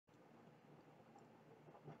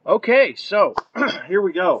Okay, so here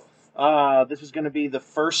we go. This is going to be the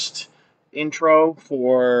first intro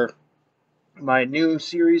for my new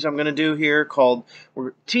series I'm going to do here called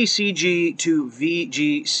TCG to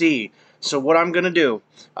VGC. So what I'm going to do,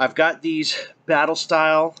 I've got these battle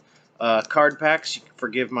style card packs.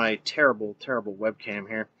 Forgive my terrible, terrible webcam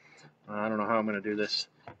here. I don't know how I'm going to do this,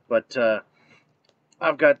 but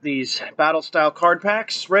I've got these battle style card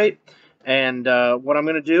packs, right? And what I'm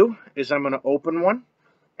going to do is I'm going to open one,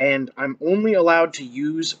 and I'm only allowed to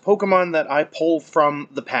use Pokemon that I pull from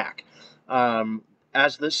the pack. Um,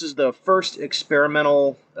 as this is the first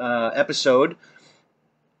experimental episode,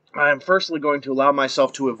 I'm firstly going to allow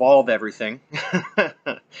myself to evolve everything.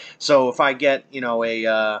 So if I get, if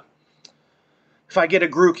I get a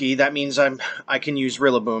Grookey, that means I can use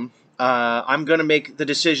Rillaboom. I'm going to make the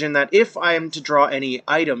decision that if I am to draw any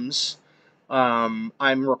items, I'm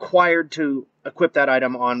required to equip that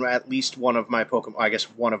item on at least one of my Pokemon. I guess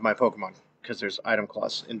one of my Pokemon, because there's item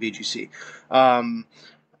clause in VGC.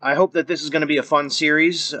 I hope that this is going to be a fun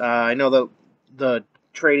series. I know that the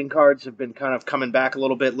trading cards have been kind of coming back a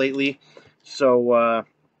little bit lately. So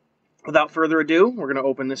without further ado, we're going to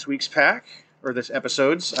open this week's pack, or this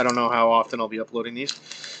episode's. I don't know how often I'll be uploading these.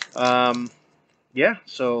 Yeah,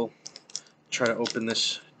 so try to open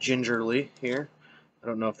this gingerly here. I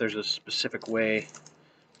don't know if there's a specific way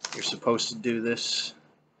you're supposed to do this.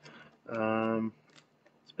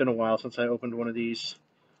 It's been a while since I opened one of these.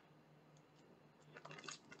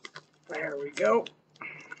 There we go.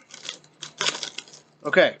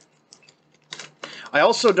 Okay. I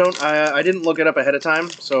also don't, I didn't look it up ahead of time,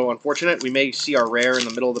 so unfortunate. We may see our rare in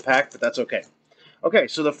the middle of the pack, but that's okay. Okay,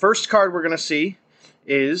 so the first card we're going to see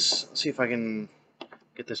is, let's see if I can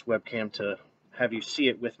get this webcam to have you see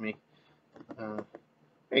it with me. There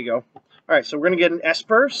you go. Alright, so we're going to get an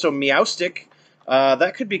Esper, so Meowstic.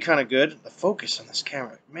 That could be kind of good. The focus on this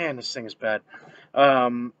camera, man, this thing is bad.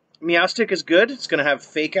 Meowstic is good. It's going to have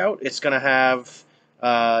Fake Out. It's going to have,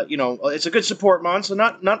 it's a good support mon, so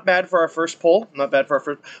not bad for our first pull. Not bad for our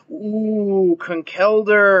first. Ooh,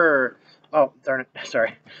 Conkeldurr. Oh, darn it.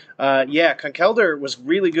 Sorry. Yeah, Conkeldurr was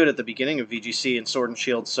really good at the beginning of VGC and Sword and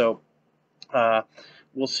Shield, so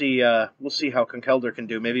we'll see how Conkeldurr can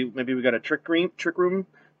do. Maybe we got a Trick Room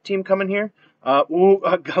team coming here. Ooh,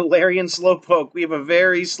 a Galarian Slowpoke. We have a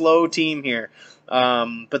very slow team here.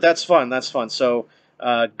 But that's fun. That's fun. So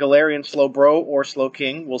Galarian Slowbro or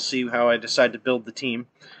Slowking. We'll see how I decide to build the team.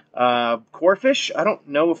 Corphish. I don't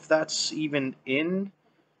know if that's even in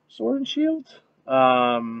Sword and Shield.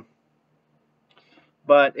 But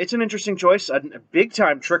it's an interesting choice. A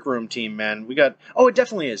big-time Trick Room team, man. We got... Oh, it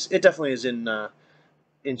definitely is. It definitely is in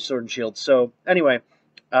Sword and Shield. So, anyway...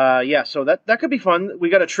 yeah, so that could be fun. We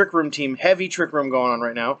got a Trick Room team, heavy Trick Room going on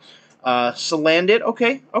right now. Salandit,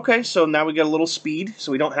 okay, so now we get a little speed,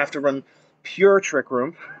 so we don't have to run pure Trick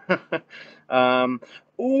Room.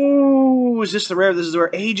 Ooh, is this the rare? This is where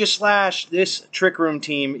Aegislash. This Trick Room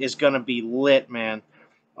team is going to be lit, man.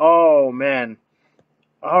 Oh, man.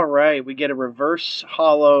 All right, we get a reverse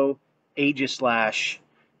hollow Aegislash.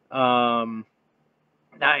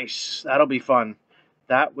 Nice. That'll be fun.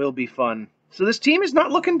 That will be fun. So this team is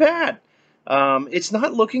not looking bad. It's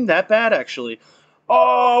not looking that bad, actually.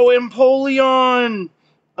 Oh, Empoleon!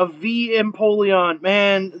 A V Empoleon.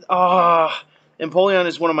 Man, Empoleon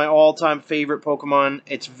is one of my all-time favorite Pokemon.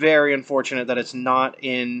 It's very unfortunate that it's not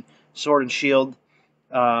in Sword and Shield.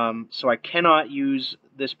 So I cannot use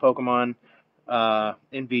this Pokemon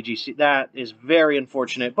in VGC. That is very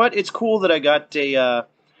unfortunate. But it's cool that I got a...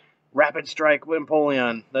 Rapid Strike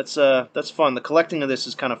Empoleon. That's fun. The collecting of this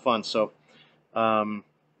is kind of fun. So,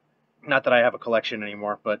 not that I have a collection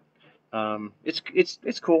anymore, but it's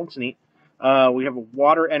cool. It's neat. We have a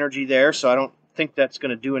water energy there, so I don't think that's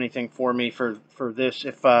going to do anything for me for this.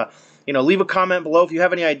 If leave a comment below if you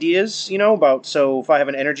have any ideas. About if I have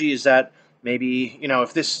an energy, is that maybe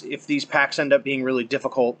if these packs end up being really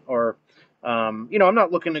difficult or I'm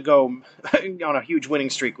not looking to go on a huge winning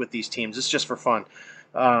streak with these teams. It's just for fun.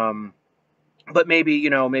 But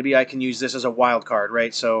maybe I can use this as a wild card,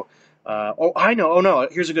 right? So, I know. Oh, no,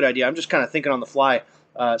 here's a good idea. I'm just kind of thinking on the fly.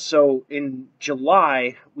 So in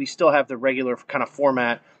July, we still have the regular kind of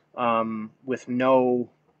format with no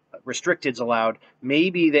restricteds allowed.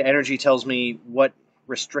 Maybe the energy tells me what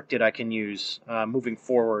restricted I can use moving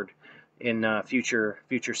forward in future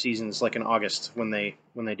seasons, like in August when they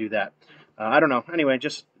do that. I don't know. Anyway,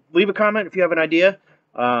 just leave a comment if you have an idea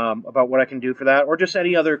about what I can do for that, or just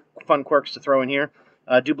any other fun quirks to throw in here.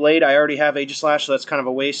 Doublade, I already have Aegislash, so that's kind of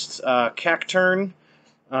a waste. Cacturn.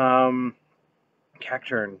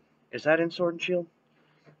 Cacturn. Is that in Sword and Shield?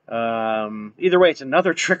 Either way, it's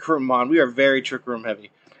another Trick Room Mon. We are very Trick Room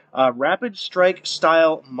heavy. Rapid Strike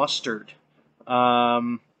Style Mustard.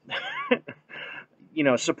 You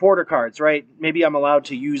know, supporter cards, right? Maybe I'm allowed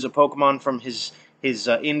to use a Pokemon from his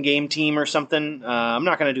in-game team or something. I'm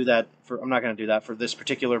not going to do that for this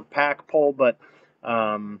particular pack pull, but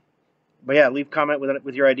yeah, leave comment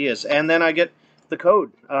with your ideas, and then I get the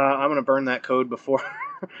code. I'm going to burn that code before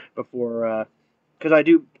because I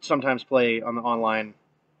do sometimes play on the online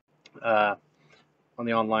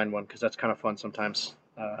one because that's kind of fun sometimes.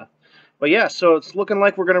 But yeah, so it's looking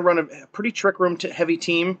like we're going to run a pretty Trick Room heavy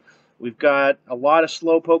team. We've got a lot of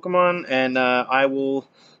slow Pokemon, and I will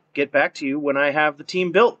get back to you when I have the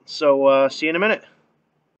team built. So see you in a minute.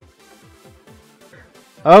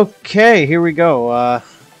 Okay, here we go.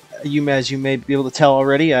 As you may be able to tell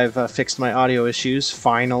already, I've fixed my audio issues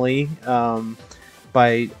finally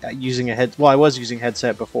by using a well, I was using a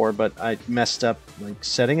headset before, but I messed up like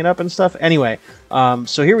setting it up and stuff. Anyway,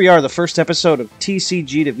 so here we are, the first episode of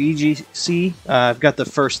TCG to VGC. I've got the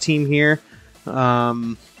first team here.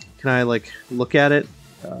 Can I like look at it?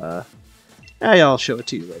 Yeah, I'll show it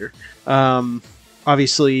to you later.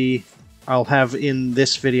 Obviously, I'll have in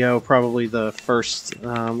this video probably the first.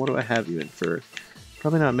 What do I have you in for?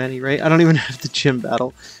 Probably not many, right? I don't even have the gym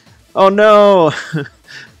battle. Oh no!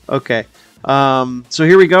 Okay. So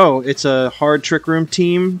here we go. It's a hard Trick Room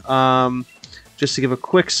team. Just to give a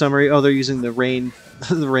quick summary. Oh, they're using the rain,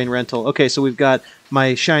 the rain rental. Okay, so we've got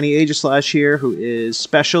my shiny Aegislash here, who is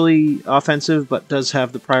specially offensive, but does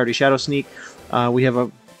have the priority Shadow Sneak. We have a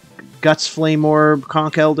Guts Flame Orb,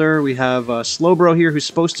 Conch Elder. We have Slowbro here, who's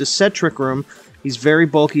supposed to set Trick Room. He's very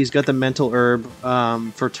bulky. He's got the Mental Herb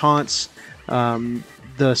for taunts.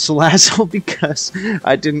 The Salazzle because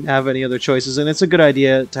I didn't have any other choices, and it's a good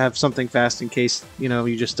idea to have something fast in case, you know,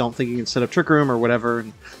 you just don't think you can set up Trick Room or whatever,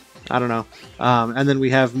 and I don't know. And then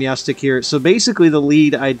we have Meowstic here. So basically the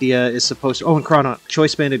lead idea is supposed to... Oh, and Crawdaunt.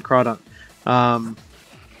 Choice Banded Crawdaunt.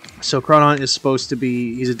 So Crawdaunt is supposed to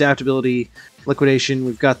be... He's Adaptability, Liquidation.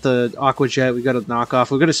 We've got the Aqua Jet. We've got a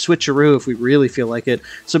Knockoff. We've got a Switcheroo if we really feel like it.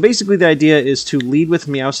 So basically the idea is to lead with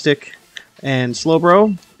Meowstic and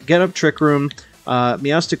Slowbro, get up Trick Room.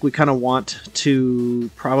 Meowstic, we kind of want to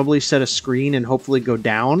probably set a screen and hopefully go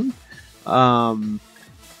down.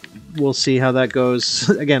 We'll see how that goes.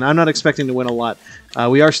 Again, I'm not expecting to win a lot.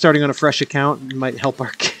 We are starting on a fresh account. It might help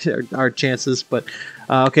our chances. But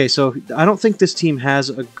okay, so I don't think this team has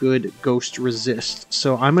a good Ghost Resist.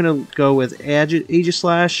 So I'm going to go with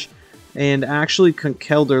Aegislash, and actually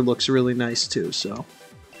Conkeldurr looks really nice too. So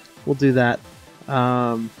we'll do that.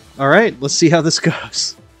 All right, let's see how this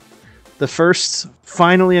goes. The first,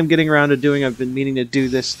 finally I'm getting around to doing, I've been meaning to do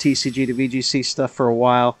this TCG to VGC stuff for a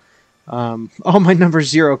while. Oh, my number's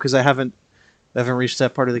 0 because I haven't reached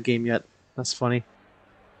that part of the game yet. That's funny.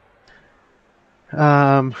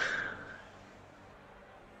 Alright,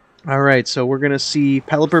 so we're going to see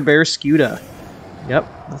Pelipper Barraskewda.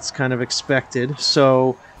 Yep, that's kind of expected.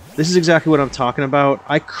 So this is exactly what I'm talking about.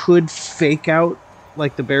 I could fake out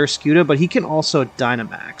like the Barraskewda, but he can also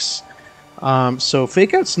Dynamax. So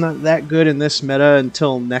Fake Out's not that good in this meta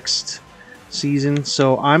until next season.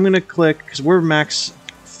 So I'm going to click, because we're max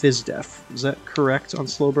Fizdef. Is that correct on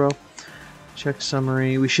Slowbro? Check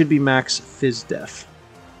summary. We should be max Fizdef.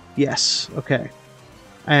 Yes, okay.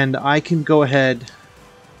 And I can go ahead,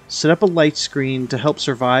 set up a light screen to help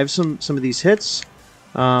survive some of these hits,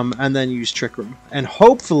 and then use Trick Room. And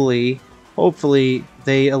hopefully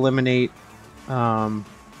they eliminate the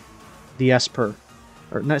Esper.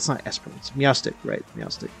 Or, no, it's not Esper. It's Meowstic, right?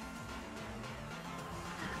 Meowstic.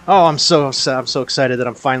 Oh, I'm so excited that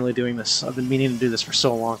I'm finally doing this. I've been meaning to do this for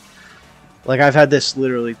so long. Like, I've had this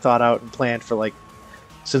literally thought out and planned for, like,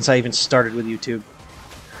 since I even started with YouTube.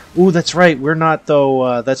 Ooh, that's right. We're not,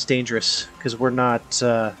 though, that's dangerous. Because we're not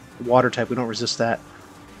water type. We don't resist that.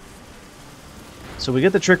 So we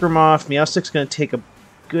get the Trick Room off. Meowstic's going to take a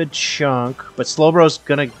good chunk. But Slowbro's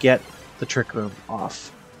going to get the Trick Room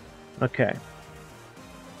off. Okay.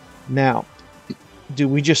 Now, do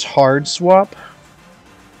we just hard swap?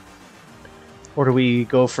 Or do we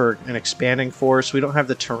go for an expanding force? We don't have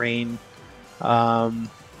the terrain. Part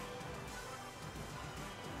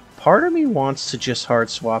of me wants to just hard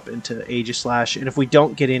swap into Aegislash, and if we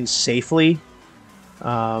don't get in safely,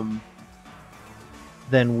 then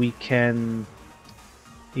we can...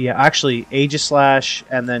 Yeah, actually, Aegislash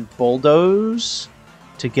and then Bulldoze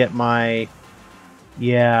to get my...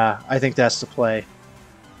 Yeah, I think that's the play.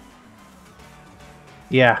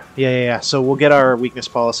 Yeah. So we'll get our weakness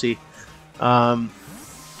policy. Ooh,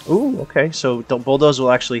 okay. So Bulldoze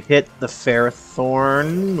will actually hit the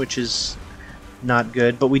Ferrothorn, which is not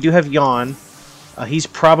good. But we do have Yawn. He's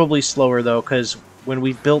probably slower, though, because when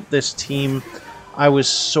we built this team, I was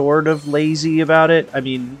sort of lazy about it. I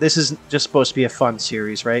mean, this is just supposed to be a fun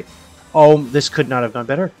series, right? Oh, this could not have gone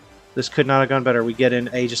better. This could not have gone better. We get in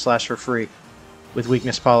Aegislash for free with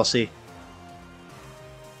weakness policy.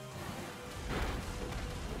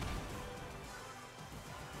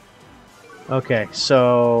 Okay,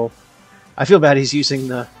 so I feel bad he's using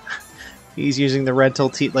the rental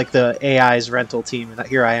team, like the AI's rental team, and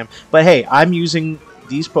here I am. But hey, I'm using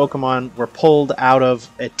these Pokemon were pulled out of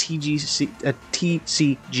a TCG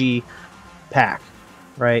pack,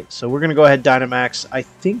 right? So we're gonna go ahead Dynamax. I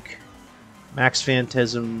think Max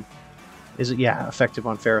Phantasm is effective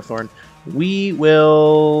on Ferrothorn. We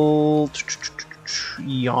will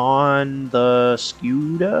yawn the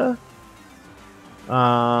Scuda.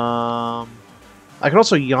 I could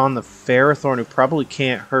also yawn the Ferrothorn, who probably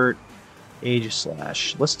can't hurt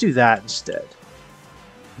Aegislash. Let's do that instead.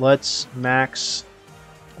 Let's max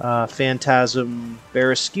Phantasm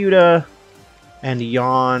Barraskewda and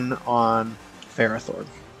yawn on Ferrothorn.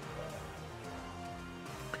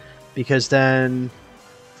 Because then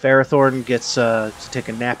Ferrothorn gets to take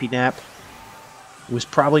a nappy nap. It was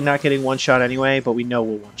probably not getting one shot anyway, but we know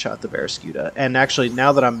we'll one shot the Barraskewda. And actually,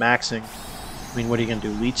 now that I'm maxing, I mean, what are you going to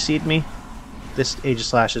do? Leech Seed me? This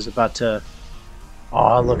Aegislash is about to...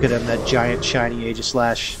 Oh, look at him, that giant shiny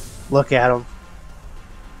Aegislash. Look at him.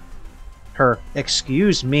 Her.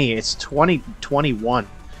 Excuse me, it's 2021.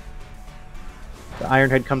 The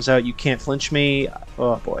Ironhead comes out, you can't flinch me.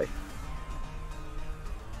 Oh, boy.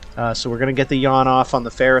 So we're going to get the yawn off on the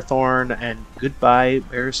Ferrothorn, and goodbye,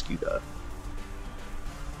 Barraskewda.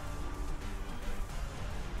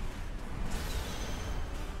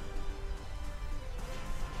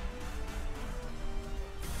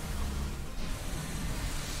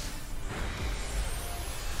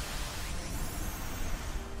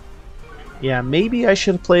 Yeah, maybe I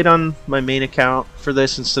should have played on my main account for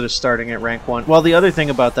this instead of starting at rank 1. Well, the other thing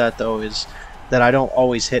about that, though, is that I don't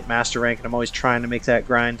always hit master rank, and I'm always trying to make that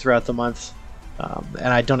grind throughout the month. And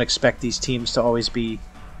I don't expect these teams to always be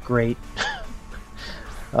great.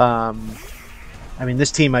 I mean, this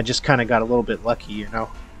team, I just kind of got a little bit lucky, you know.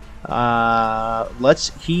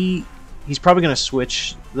 He's probably going to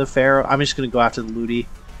switch the Pharaoh. I'm just going to go after the Ludi.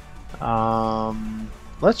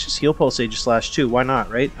 Let's just Heal Pulse Aegislash too. Why not,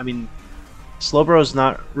 right? I mean, Slowbro's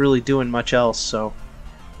not really doing much else, so...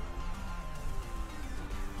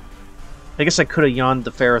 I guess I could have yawned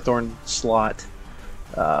the Ferrothorn slot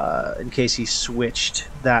in case he switched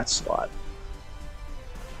that slot.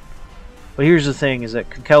 But here's the thing, is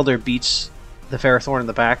that Conkeldurr beats the Ferrothorn in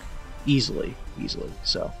the back easily,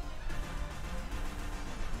 so...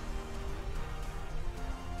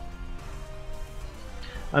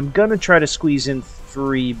 I'm gonna try to squeeze in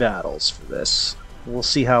 3 battles for this. We'll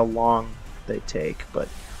see how long they take, but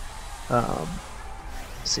let's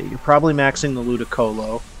see, you're probably maxing the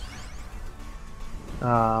Ludicolo,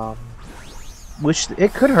 which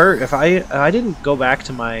it could hurt if I didn't go back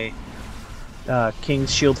to my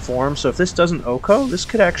King's Shield form, so if this doesn't OHKO, this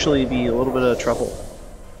could actually be a little bit of trouble.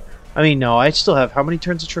 I mean, no, I still have how many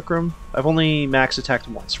turns of Trick Room? I've only max attacked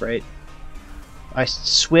once, right? I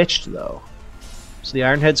switched though. So the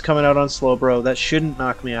Ironhead's coming out on Slowbro. That shouldn't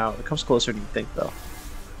knock me out. It comes closer than you think, though.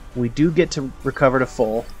 We do get to recover to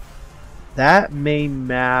full. That may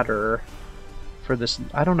matter for this.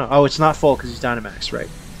 I don't know. Oh, it's not full because he's Dynamax, right?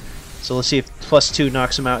 So let's see if +2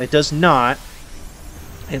 knocks him out. It does not.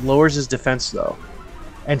 It lowers his defense, though.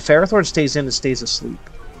 And Ferrothorn stays in and stays asleep.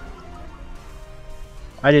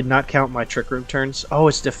 I did not count my Trick Room turns. Oh,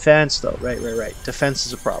 it's defense, though. Right. Defense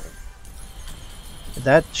is a problem.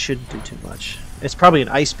 That shouldn't do too much. It's probably an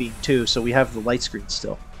Ice Beam, too, so we have the light screen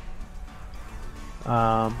still.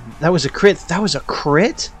 That was a crit. That was a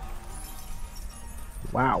crit?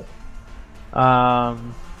 Wow.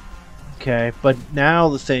 Okay, but now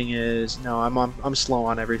the thing is... No, I'm slow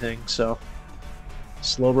on everything, so...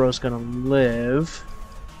 Slowbro's gonna live.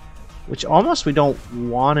 Which almost we don't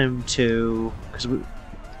want him to... Because we...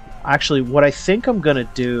 Actually, what I think I'm gonna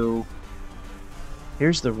do...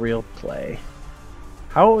 Here's the real play.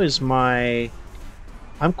 How is my...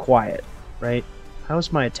 I'm quiet, right? How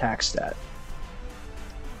is my attack stat?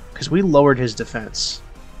 Because we lowered his defense.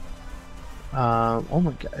 Oh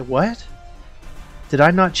my god, what? Did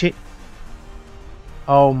I not change?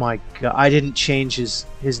 Oh my god, I didn't change his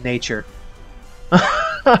nature.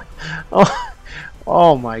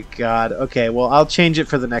 Oh my god. Okay, well I'll change it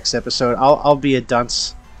for the next episode. I'll be a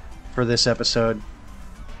dunce for this episode.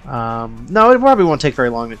 No, it probably won't take very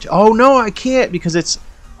long to... Oh no, I can't because it's...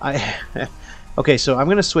 Okay, so I'm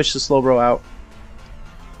gonna switch the Slowbro out.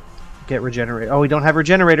 Get Regenerator. Oh, we don't have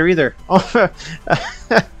Regenerator either.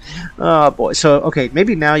 Oh, boy. So, okay,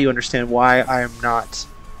 maybe now you understand why I am not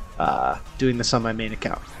doing this on my main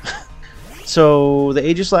account. So, the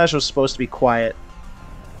Aegislash was supposed to be quiet,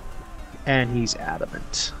 and he's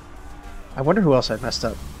adamant. I wonder who else I messed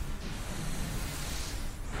up.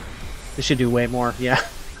 This should do way more, yeah.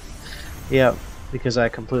 Yeah, because I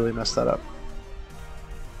completely messed that up.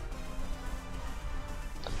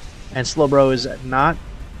 And Slowbro is not...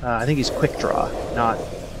 I think he's Quick Draw, not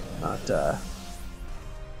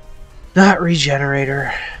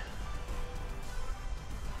Regenerator.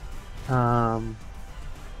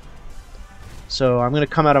 So I'm going to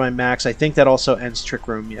come out of my max. I think that also ends Trick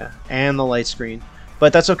Room, yeah, and the light screen.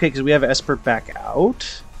 But that's okay because we have Esper back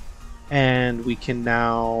out, and we can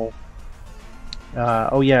now...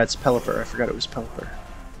 oh yeah, it's Pelipper. I forgot it was Pelipper.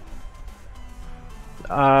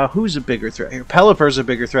 Who's a bigger threat here? Pelipper's a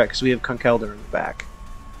bigger threat because we have Conkeldurr in the back.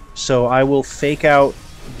 So I will fake out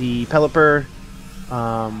the Pelipper.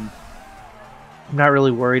 I'm not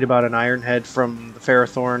really worried about an Iron Head from the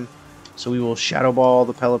Ferrothorn, so we will Shadow Ball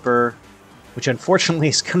the Pelipper, which unfortunately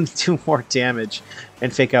is going to do more damage,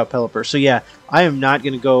 and fake out Pelipper. So yeah, I am not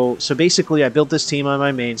going to go... So basically, I built this team on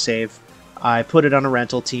my main save. I put it on a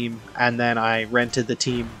rental team, and then I rented the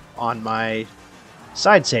team on my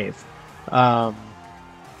side save.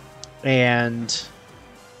 And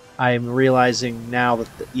I'm realizing now that,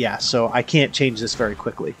 yeah, so I can't change this very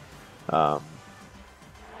quickly.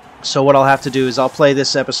 So what I'll have to do is I'll play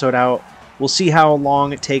this episode out. We'll see how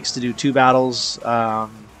long it takes to do 2 battles,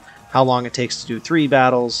 how long it takes to do 3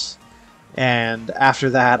 battles, and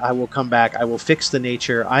after that I will come back. I will fix the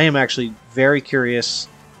nature. I am actually very curious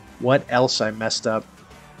what else I messed up.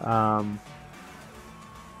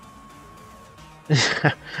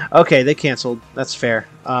 Okay, they canceled. That's fair.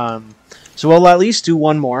 So we'll at least do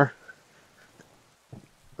one more.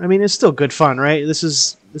 I mean, it's still good fun, right? This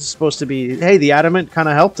is supposed to be... Hey, the Adamant kind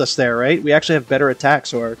of helped us there, right? We actually have better attacks,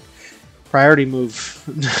 so our priority move...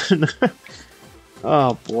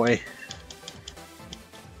 Oh, boy.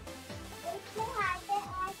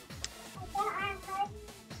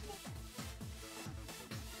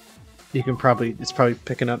 You can probably... It's probably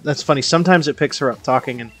picking up... That's funny. Sometimes it picks her up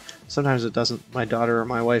talking, and sometimes it doesn't. My daughter or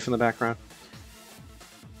my wife in the background.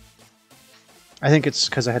 I think it's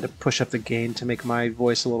because I had to push up the gain to make my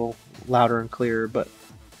voice a little louder and clearer, but...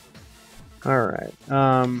 Alright.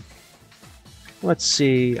 Let's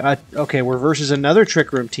see. Okay, we're versus another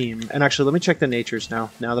Trick Room team. And actually, let me check the natures now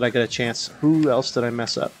that I got a chance. Who else did I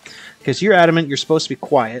mess up? Because you're adamant, you're supposed to be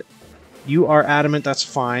quiet. You are adamant, that's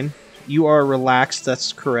fine. You are relaxed,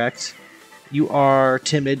 that's correct. You are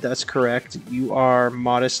timid, that's correct. You are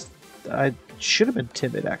modest. I should have been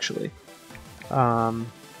timid, actually. But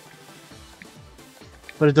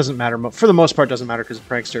it doesn't matter. For the most part, it doesn't matter because of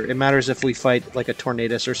Prankster. It matters if we fight like a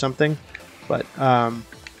Tornadus or something. But, and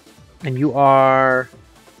you are...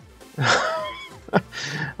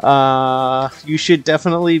 you should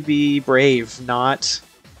definitely be brave, not...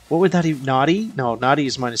 What would that even... Naughty? No, naughty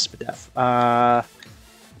is minus Spadef. Well,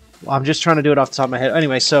 I'm just trying to do it off the top of my head.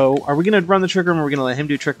 Anyway, so are we going to run the Trick Room or are we going to let him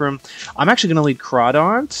do Trick Room? I'm actually going to lead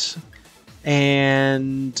Crawdaunt.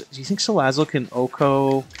 And do you think Salazzle can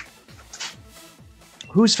Oko...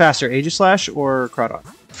 Who's faster, Aegislash or Crawdaunt?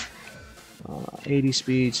 80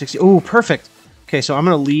 speed, 60... Oh, perfect! Okay, so I'm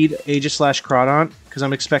going to lead Aegislash Crawdaunt, because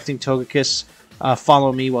I'm expecting Togekiss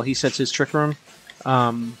follow me while he sets his Trick Room.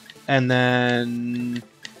 And then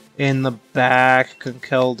in the back,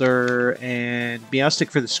 Conkeldurr and Meowstic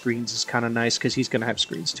for the screens is kind of nice, because he's going to have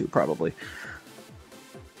screens too, probably.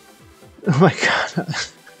 Oh my god.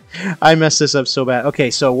 I messed this up so bad.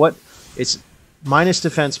 Okay, so what... It's minus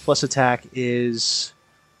defense plus attack is...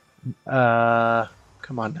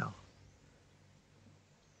 come on now.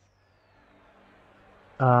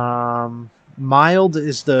 Mild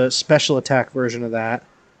is the special attack version of that.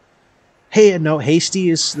 Hey, no,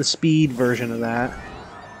 Hasty is the speed version of that.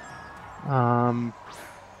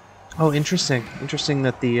 Oh, interesting. Interesting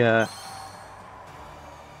that the,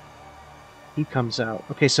 he comes out.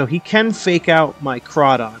 Okay, so he can fake out my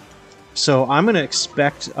Crawdaunt. So I'm going to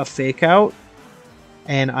expect a fake out,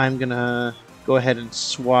 and I'm going to go ahead and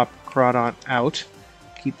swap Crawdaunt out.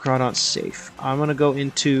 Keep Crawdaunt safe. I'm going to go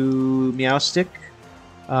into Meowstic.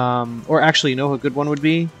 Or actually, you know what a good one would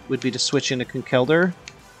be? Would be to switch into Conkeldurr.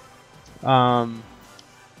 Because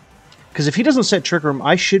if he doesn't set Trick Room,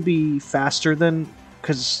 I should be faster than...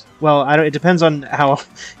 Because, well, I don't, it depends on how...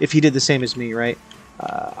 If he did the same as me, right?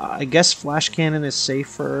 I guess Flash Cannon is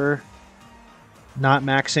safer. Not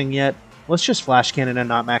maxing yet. Let's just Flash Cannon and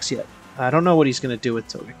not max yet. I don't know what he's going to do with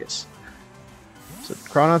Togekiss. So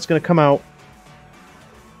Crawdaunt's going to come out.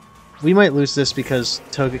 We might lose this because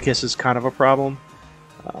Togekiss is kind of a problem.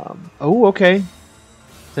 Oh, okay.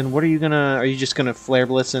 Then what are you gonna... Are you just gonna Flare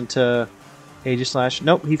Blitz into Aegislash?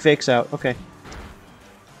 Nope, he fakes out. Okay.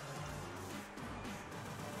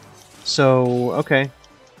 So, okay.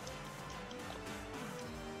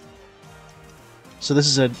 So this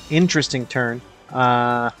is an interesting turn.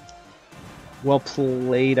 Well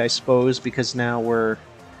played, I suppose, because now we're...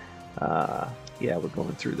 yeah, we're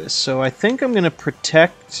going through this. So I think I'm gonna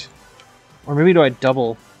protect... Or maybe do I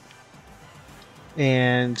double?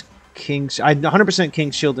 And King's... I 100% King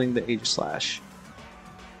shielding the Aegislash.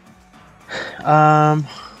 I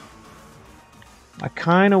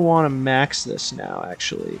kind of want to max this now,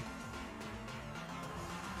 actually.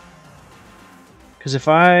 Because if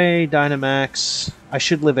I Dynamax, I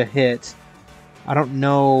should live a hit. I don't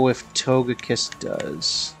know if Togekiss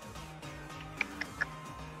does.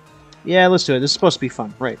 Yeah, let's do it. This is supposed to be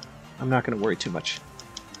fun. Right. I'm not going to worry too much.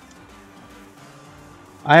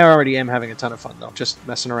 I already am having a ton of fun, though, just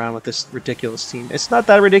messing around with this ridiculous team. It's not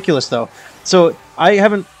that ridiculous, though. So I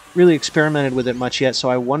haven't really experimented with it much yet, so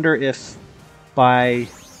I wonder if by...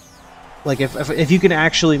 Like, if you can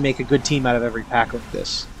actually make a good team out of every pack like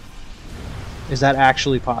this. Is that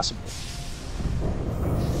actually possible?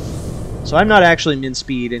 So I'm not actually min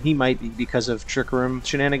speed, and he might be because of Trick Room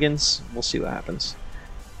shenanigans. We'll see what happens.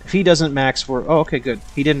 If he doesn't max, we're... Oh, okay, good.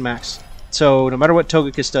 He didn't max. So no matter what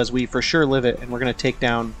Togekiss does, we for sure live it, and we're going to take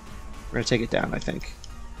down... We're going to take it down, I think.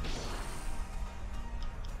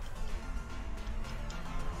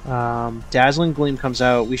 Dazzling Gleam comes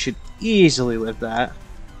out. We should easily live that.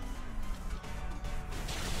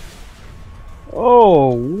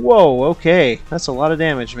 Oh, whoa, okay. That's a lot of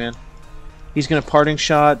damage, man. He's going to Parting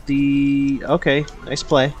Shot the... Okay, nice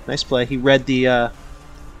play. Nice play. He read the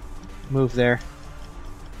move there.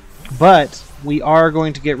 But we are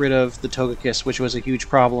going to get rid of the Togekiss, which was a huge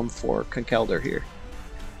problem for Conkeldurr here.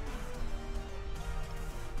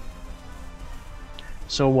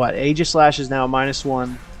 So what? Aegislash is now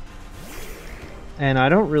 -1. And I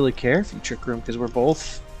don't really care if you Trick Room, because we're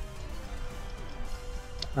both...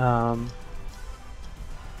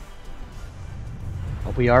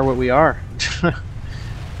 we are what we are.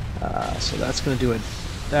 So that's going to do it.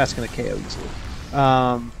 That's going to KO easily.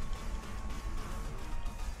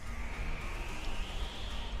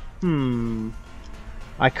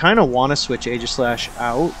 I kind of want to switch Aegislash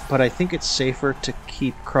out, but I think it's safer to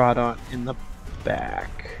keep Crawdaunt in the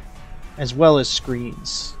back, as well as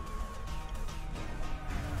screens.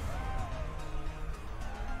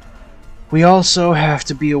 We also have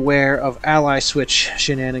to be aware of ally switch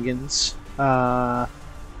shenanigans.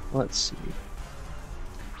 Let's see.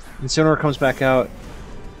 Incineroar comes back out.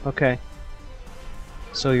 Okay.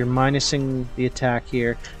 So you're minusing the attack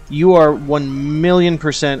here. You are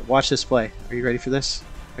 1,000,000%. Watch this play. Are you ready for this?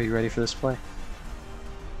 Are you ready for this play?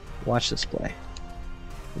 Watch this play.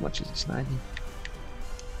 How much is this? 90?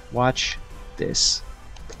 Watch this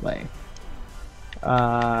play.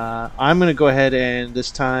 I'm going to go ahead and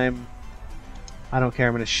this time... I don't care.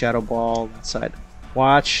 I'm going to Shadow Ball that side.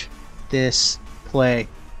 Watch this play.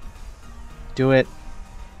 Do it.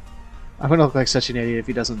 I'm going to look like such an idiot if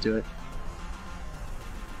he doesn't do it.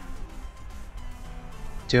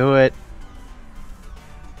 Do it.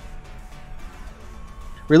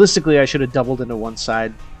 Realistically, I should have doubled into one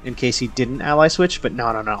side in case he didn't ally switch, but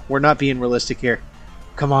no, no, no. We're not being realistic here.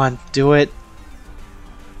 Come on, do it.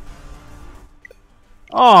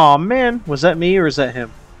 Aw, man. Was that me or is that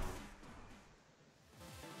him?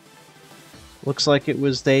 Looks like it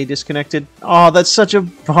was they disconnected. Oh, that's such a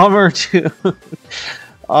bummer, too.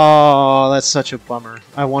 Oh, that's such a bummer.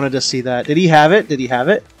 I wanted to see that. Did he have it? Did he have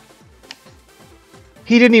it?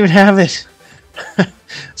 He didn't even have it.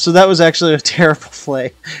 So that was actually a terrible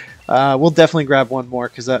play. We'll definitely grab one more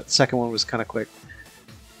because that second one was kind of quick.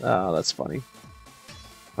 Oh, that's funny.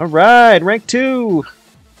 All right, rank 2.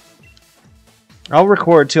 I'll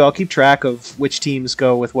record too. I'll keep track of which teams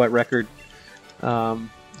go with what record.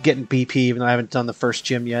 Getting BP even though I haven't done the first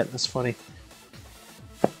gym yet. That's funny.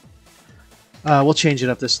 We'll change it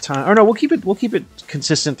up this time. Or no, we'll keep it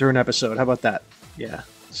consistent through an episode. How about that? Yeah.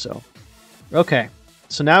 So, okay.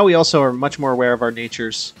 So now we also are much more aware of our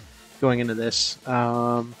natures going into this.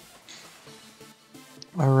 All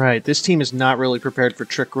right, this team is not really prepared for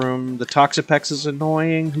Trick Room. The Toxapex is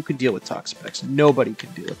annoying. Who can deal with Toxapex? Nobody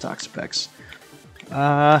can deal with Toxapex.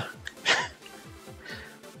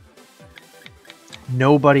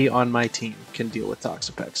 Nobody on my team can deal with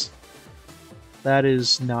Toxapex. That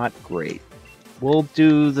is not great. We'll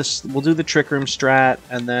do this. We'll do the Trick Room strat,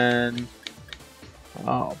 and then,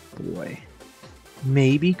 oh boy,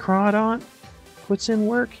 maybe Crawdaunt puts in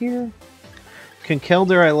work here.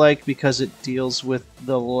 Conkeldurr I like because it deals with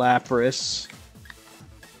the Lapras.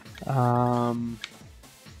 I'm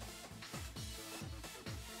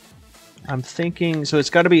thinking... So it's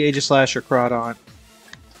got to be Aegislash or Crawdaunt.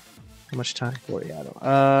 How much time for you? I don't...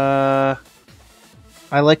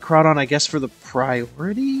 I like Crawdaunt, I guess, for the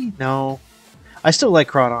priority? No. I still like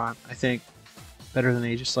Crawdaunt, I think. Better than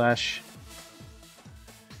Aegislash.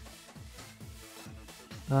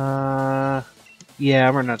 Yeah,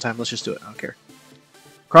 I'm running out of time. Let's just do it. I don't care.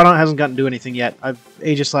 Crawdaunt hasn't gotten to do anything yet.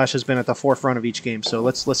 Aegislash has been at the forefront of each game, so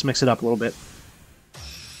let's mix it up a little bit.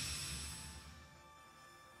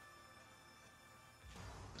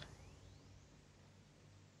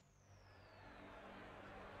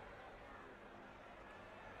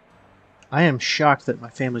 I am shocked that my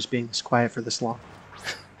family's being this quiet for this long.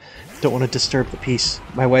 Don't want to disturb the peace.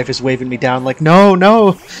 My wife is waving me down like, no,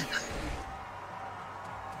 no!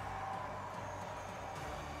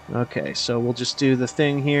 Okay, so we'll just do the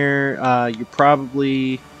thing here. You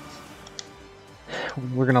probably...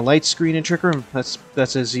 We're going to light screen and Trick Room.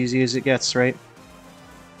 That's as easy as it gets, right?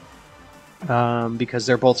 Because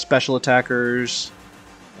they're both special attackers.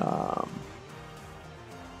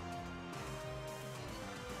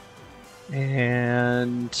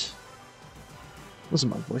 And... Listen,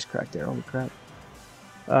 my voice cracked there. Holy crap.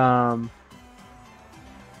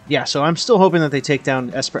 Yeah, so I'm still hoping that they take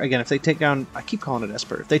down Esper. Again, if they take down... I keep calling it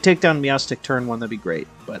Esper. If they take down Meowstic turn 1, that'd be great.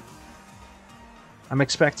 But I'm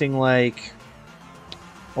expecting, like,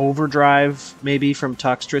 Overdrive, maybe, from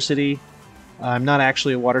Toxtricity. I'm not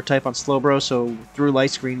actually a Water type on Slowbro, so through Light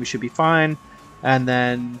Screen we should be fine. And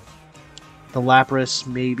then the Lapras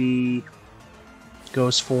maybe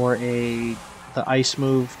goes for the Ice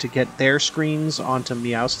move to get their screens onto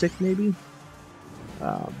Meowstic, maybe?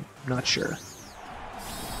 Not sure.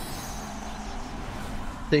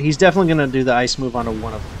 He's definitely going to do the Ice move onto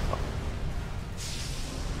one of them.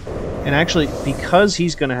 And actually, because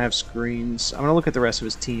he's going to have screens, I'm going to look at the rest of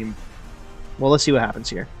his team. Well, let's see what happens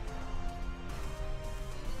here.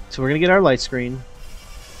 So we're going to get our light screen.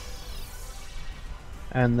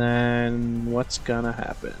 And then what's going to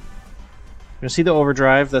happen? We're going to see the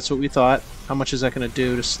overdrive. That's what we thought. How much is that going to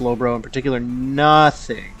do to Slowbro in particular?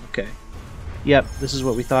 Nothing. Okay. Yep, this is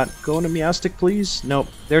what we thought. Go into Meowstic, please? Nope.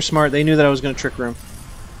 They're smart. They knew that I was going to Trick Room.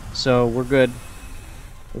 So we're good.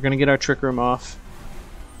 We're going to get our Trick Room off.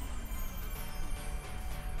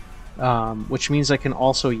 Which means I can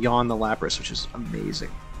also yawn the Lapras, which is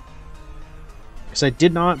amazing. Because I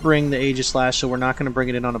did not bring the Aegislash, so we're not going to bring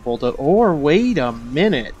it in on a Bulldoze. Or, wait a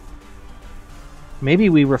minute. Maybe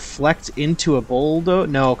we reflect into a Bulldoze?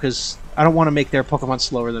 No, because I don't want to make their Pokemon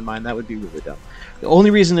slower than mine. That would be really dumb. The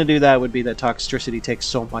only reason to do that would be that Toxtricity takes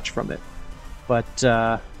so much from it.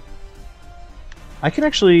 But, I can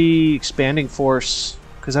actually Expanding Force,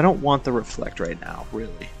 because I don't want the Reflect right now,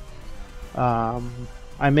 really.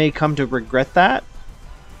 I may come to regret that.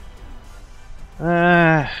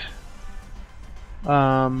 I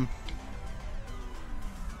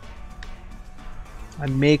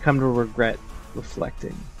may come to regret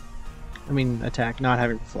reflecting. I mean, attack, not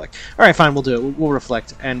having reflect. Alright, fine, we'll do it. We'll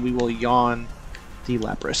reflect, and we will yawn the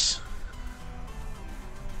Lapras.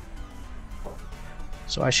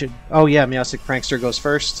 So I should... Oh yeah, Meowstic Prankster goes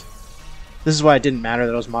first. This is why it didn't matter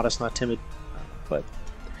that I was modest, not timid. But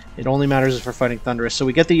it only matters if we're fighting Thundurus. So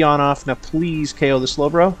we get the yawn off. Now please KO the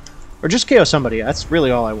Slowbro. Or just KO somebody. That's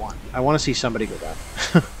really all I want. I want to see somebody go down.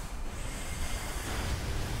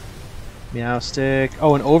 Meowstic.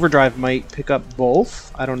 Oh, an Overdrive might pick up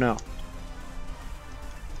both? I don't know.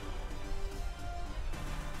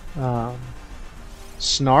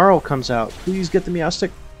 Snarl comes out. Please get the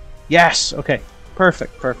Meowstic. Yes! Okay.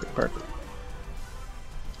 Perfect, perfect, perfect.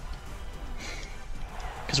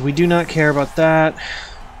 Because we do not care about that.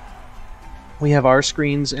 We have our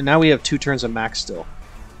screens, and now we have 2 turns of Max still.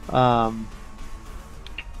 I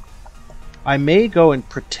may go and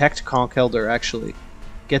protect Conkeldurr, actually.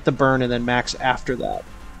 Get the burn and then Max after that.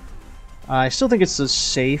 I still think it's the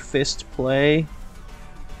safest play.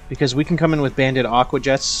 Because we can come in with Banded Aqua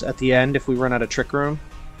Jets at the end if we run out of Trick Room.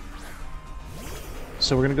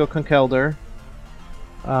 So we're going to go Conkeldurr.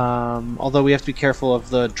 Although we have to be careful of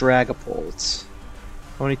the Dragapult.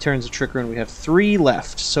 How many turns of Trick Room? We have 3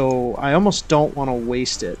 left, so I almost don't want to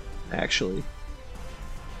waste it, actually.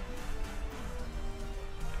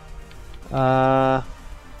 No,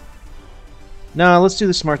 let's do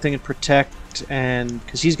the smart thing and protect, and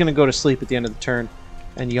because he's going to go to sleep at the end of the turn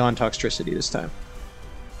and yawn Toxtricity this time.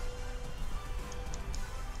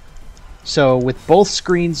 So with both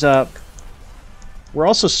screens up, we're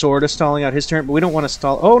also sort of stalling out his turn, but we don't want to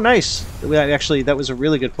stall. Oh, nice! Actually, that was a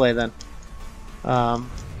really good play then.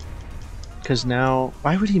 Because now...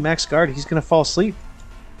 Why would he max guard? He's going to fall asleep.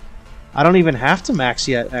 I don't even have to max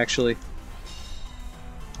yet, actually.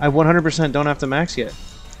 I 100% don't have to max yet.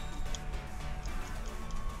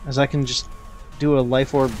 As I can just do a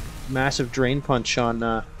Life Orb massive Drain Punch on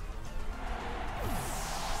the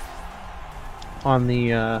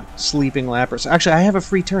sleeping Lapras. Actually, I have a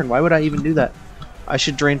free turn. Why would I even do that? I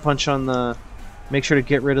should Drain Punch on the... Make sure to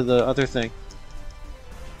get rid of the other thing.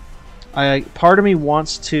 Part of me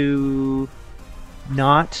wants to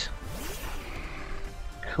not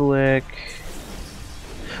click...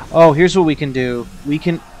 Oh, here's what we can do. We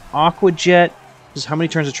can Aqua Jet... How many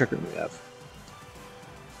turns of Trick Room do we have?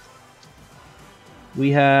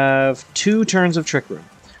 We have 2 turns of Trick Room.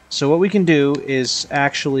 So what we can do is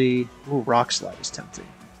actually... Ooh, Rock Slide is tempting.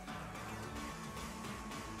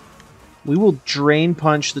 We will Drain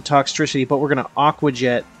Punch the Toxtricity, but we're going to Aqua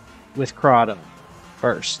Jet with Crawdon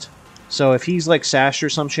first. So if he's like Sash or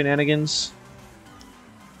some shenanigans...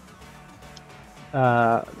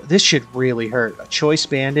 this should really hurt. A Choice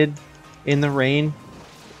Banded in the rain.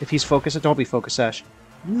 If he's focused... Don't be Focus Sash.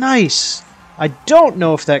 Nice! I don't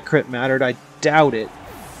know if that crit mattered. I doubt it.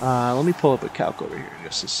 Let me pull up a calc over here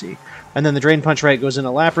just to see. And then the Drain Punch right goes into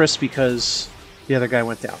Lapras because the other guy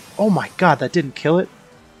went down. Oh my god, that didn't kill it?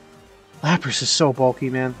 Lapras is so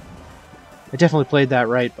bulky, man. I definitely played that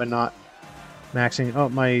right, but not maxing. Oh,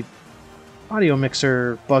 my audio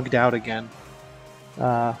mixer bugged out again.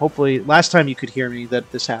 Hopefully, last time you could hear me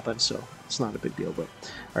that this happened, so it's not a big deal. But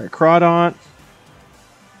all right, Crawdon.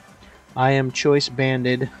 I am Choice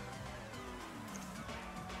Banded.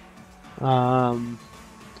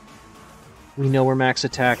 We know we're max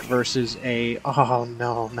attack versus a... Oh,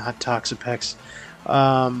 no, not Toxapex.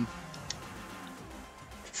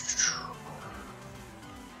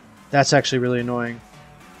 That's actually really annoying.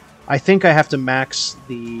 I think I have to max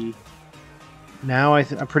the... Now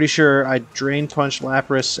I'm pretty sure I Drain Punch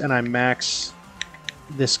Lapras and I max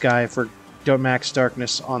this guy for... Don't max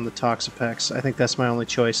Darkness on the Toxapex. I think that's my only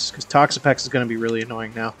choice, because Toxapex is going to be really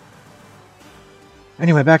annoying now.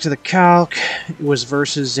 Anyway, back to the calc. It was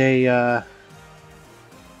versus a...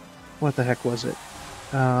 what the heck was it?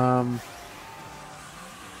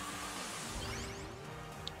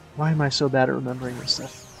 Why am I so bad at remembering this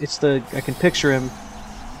stuff? It's the... I can picture him.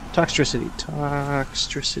 Toxtricity.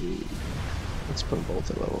 Toxtricity. Let's put them both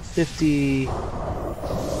at level 50.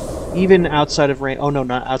 Even outside of rain... Oh, no,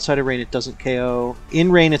 not outside of rain. It doesn't KO.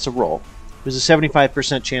 In rain, it's a roll. There's a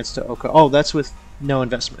 75% chance to OHKO. Oh, that's with no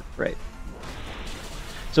investment. Right.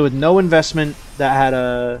 So with no investment, that had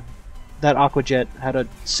a... That Aqua Jet had a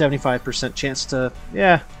 75% chance to...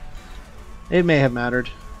 Yeah. It may have mattered.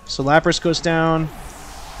 So Lapras goes down.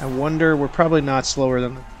 I wonder... We're probably not slower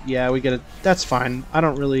than... Yeah, we get it. That's fine. I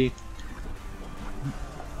don't really...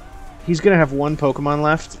 He's going to have 1 Pokemon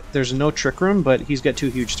left. There's no Trick Room, but he's got 2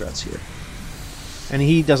 huge threats here. And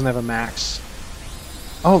he doesn't have a max.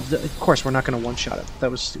 Oh, of course, we're not going to one-shot it. That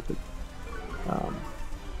was stupid.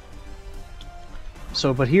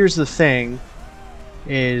 But here's the thing,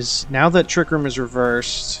 is now that Trick Room is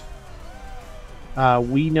reversed,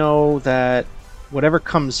 we know that whatever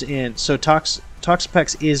comes in... So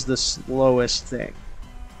Toxapex is the slowest thing.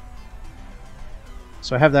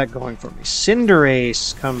 So I have that going for me.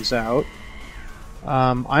 Cinderace comes out.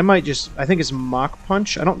 I might just... I think it's Mach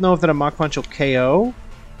Punch. I don't know if that a Mach Punch will KO.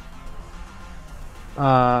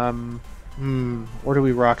 Or do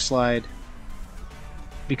we Rock Slide?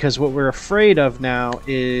 Because what we're afraid of now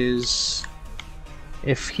is...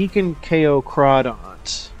 If he can KO Crawdon...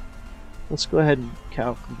 Let's go ahead and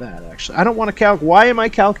calc that, actually. I don't want to calc... Why am I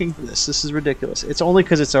calcing for this? This is ridiculous. It's only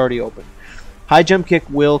because it's already open. High Jump Kick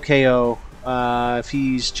will KO... if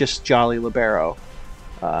he's just Jolly Libero.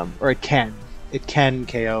 Or it can. It can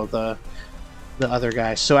KO the other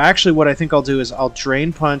guy. So actually what I think I'll do is I'll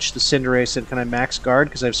Drain Punch the Cinderace, and can I max guard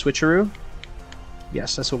because I have Switcheroo?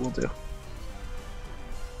 Yes, that's what we'll do.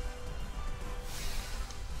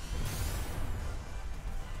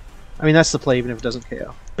 I mean, that's the play even if it doesn't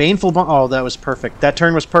KO. Baneful Bomb. Oh, that was perfect. That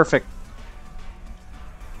turn was perfect.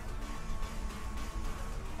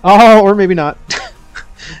 Oh, or maybe not.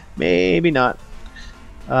 Maybe not.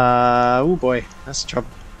 Oh boy, that's trouble.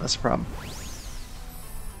 That's a problem.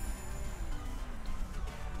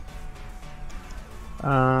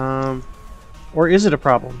 Or is it a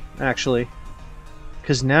problem, actually?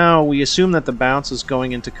 Because now we assume that the bounce is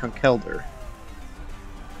going into Conkeldurr.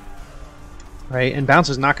 Right? And bounce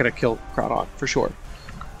is not going to kill Crawdon, for sure.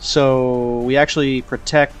 So we actually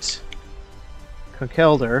protect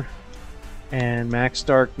Conkeldurr. And Max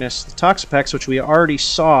Darkness, the Toxapex, which we already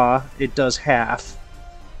saw, it does half.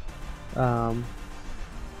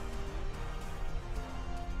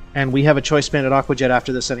 And we have a Choice Banded Aqua Jet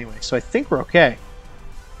after this anyway, so I think we're okay.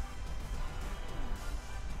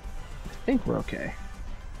 I think we're okay.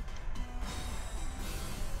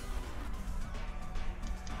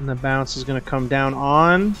 And the bounce is going to come down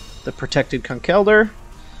on the Protected Conkeldurr.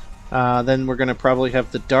 Then we're going to probably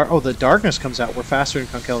have the dark. Oh, the darkness comes out. We're faster than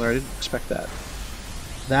Conkeldurr. I didn't expect that.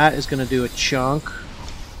 That is going to do a chunk,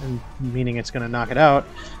 and meaning it's going to knock it out.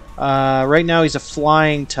 Right now he's a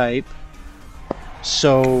flying type,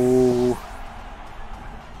 so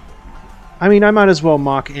I mean I might as well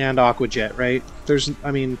Mach and Aqua Jet, right?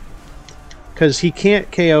 Because he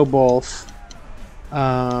can't KO both.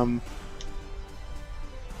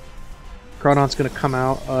 Groudon's going to come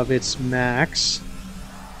out of its max.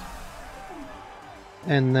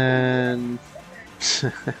 And then...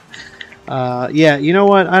 yeah, you know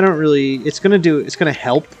what? I don't really... It's going to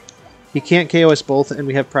help. He can't KO us both, and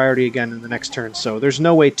we have priority again in the next turn. So there's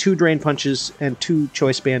no way 2 Drain Punches and 2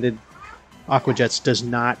 Choice Banded Aqua Jets does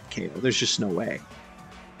not KO. There's just no way.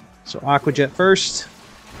 So Aqua Jet first.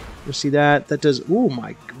 You see that? That does... Oh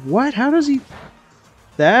my... What? How does he...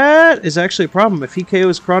 That is actually a problem. If he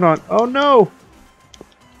KOs Groudon... Oh no!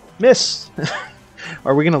 Miss!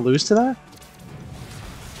 Are we going to lose to that?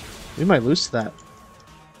 We might lose to that.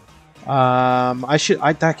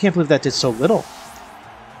 I can't believe that did so little.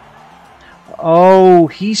 Oh,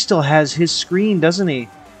 he still has his screen, doesn't he?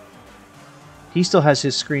 He still has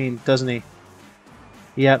his screen, doesn't he?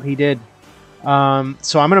 Yep, he did. So I'm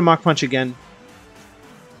going to Mach Punch again.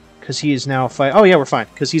 Because he is now fight. Oh yeah, we're fine.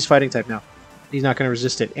 Because he's fighting type now. He's not going to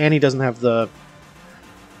resist it. And he doesn't have the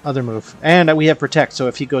other move. And we have Protect, so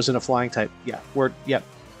if he goes in a flying type, yeah, yep.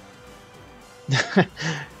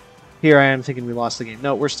 Here I am thinking we lost the game.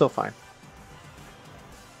 No, we're still fine.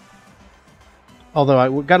 Although I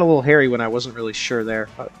got a little hairy when I wasn't really sure there.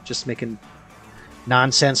 Just making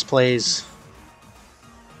nonsense plays.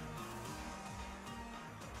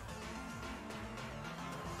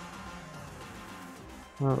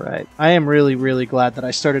 Alright. I am really, really glad that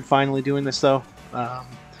I started finally doing this, though.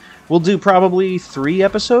 We'll do probably 3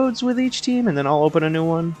 episodes with each team, and then I'll open a new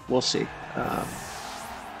one. We'll see.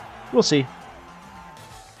 We'll see.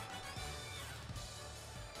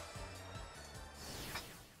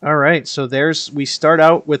 Alright, so we start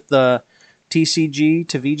out with the TCG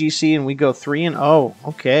to VGC, and we go 3-0.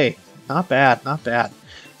 Okay. Not bad, not bad.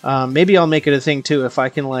 Maybe I'll make it a thing, too, if I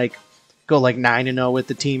can, like, go like 9-0 with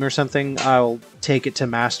the team or something. I'll take it to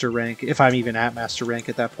master rank, if I'm even at master rank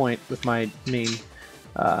at that point with my main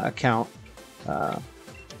account.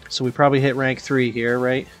 So we probably hit rank 3 here,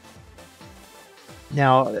 right?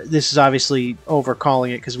 Now, this is obviously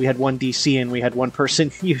overcalling it because we had 1 DC and we had 1 person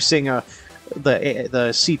using the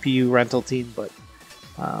CPU rental team, but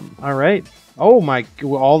all right. Oh my,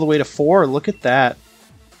 all the way to 4. Look at that.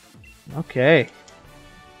 Okay.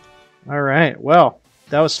 All right. Well,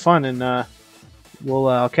 that was fun, and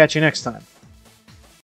I'll catch you next time.